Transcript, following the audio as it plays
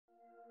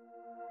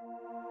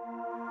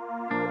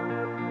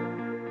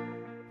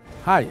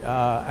Hi,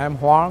 I'm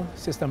Huang,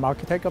 System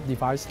Architect of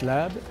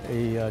DeviceLabs,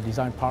 a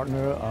design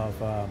partner of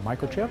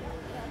Microchip.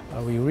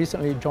 We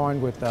recently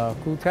joined with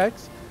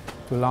Kooltechs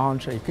to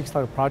launch a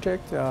Kickstarter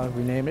project.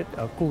 We named it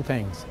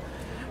KoolThings.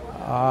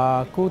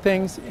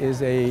 KoolThings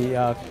is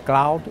a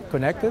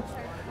cloud-connected,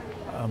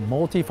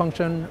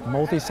 multi-function,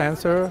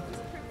 multi-sensor,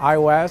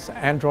 iOS,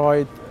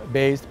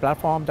 Android-based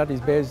platform that is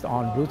based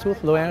on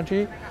Bluetooth Low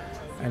Energy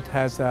and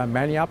has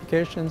many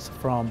applications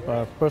from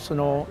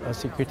personal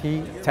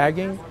security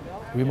tagging,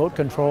 remote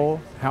control,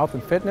 health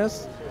and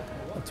fitness,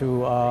 to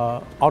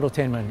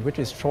autotainment, which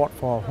is short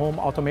for home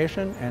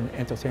automation and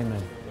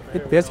entertainment.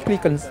 It basically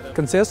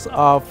consists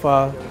of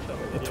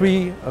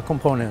three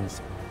components.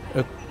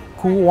 A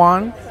Cool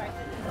Wand,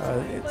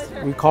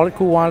 we call it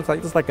Cool Wand,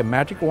 it's like a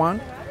magic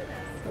wand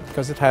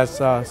because it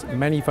has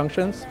many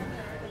functions.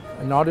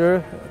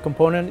 Another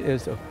component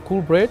is a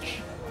Cool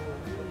Bridge,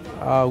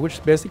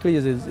 which basically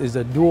is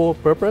a dual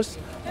purpose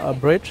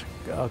bridge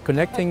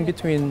connecting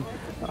between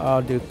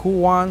the Cool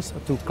Wands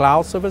to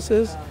cloud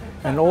services,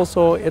 and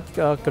also it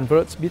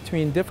converts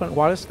between different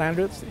wireless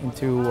standards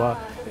into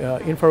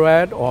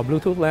infrared or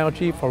Bluetooth Low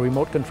Energy for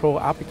remote control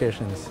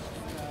applications.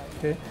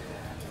 Okay.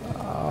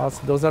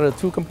 So those are the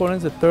two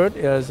components. The third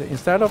is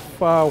instead of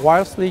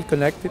wirelessly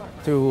connected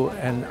to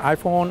an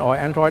iPhone or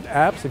Android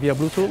apps, if you have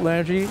Bluetooth Low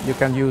Energy, you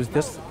can use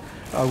this.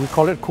 We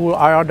call it Cool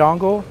IR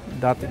dongle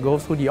that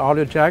goes through the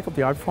audio jack of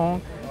the iPhone,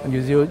 and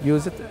you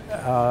use it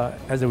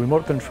as a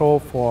remote control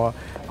for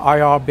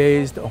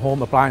IR-based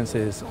home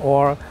appliances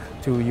or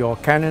to your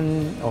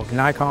Canon or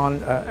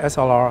Nikon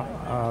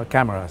SLR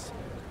cameras.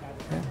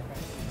 Okay.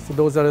 So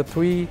those are the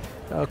three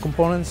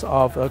components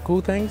of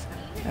KoolThings.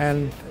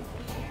 And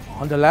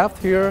on the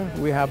left here,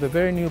 we have a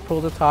very new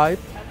prototype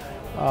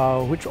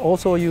which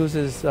also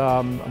uses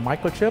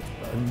Microchip,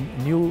 a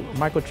new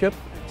Microchip,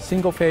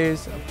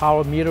 single-phase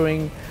power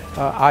metering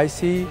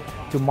IC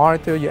to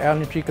monitor your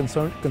energy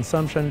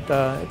consumption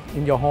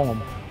in your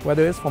home.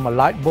 Whether it's from a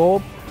light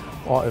bulb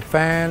or a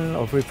fan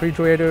or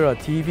refrigerator or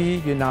TV,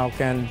 you now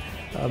can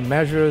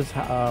measure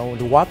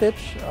the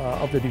wattage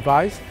of the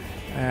device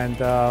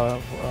and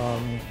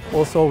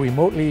also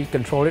remotely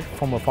control it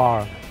from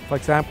afar. For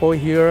example,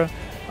 here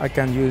I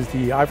can use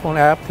the iPhone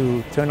app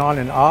to turn on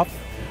and off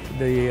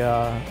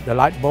the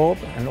light bulb,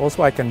 and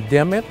also I can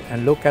dim it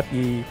and look at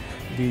the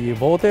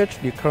voltage,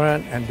 the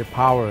current, and the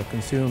power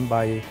consumed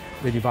by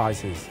the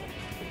devices.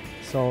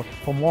 So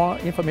for more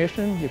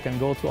information, you can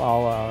go to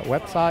our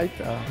website,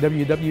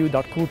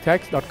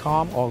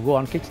 www.kooltechs.com, or go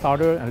on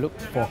Kickstarter and look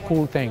for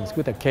KoolThings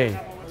with a K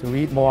to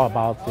read more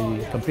about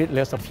the complete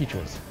list of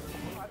features.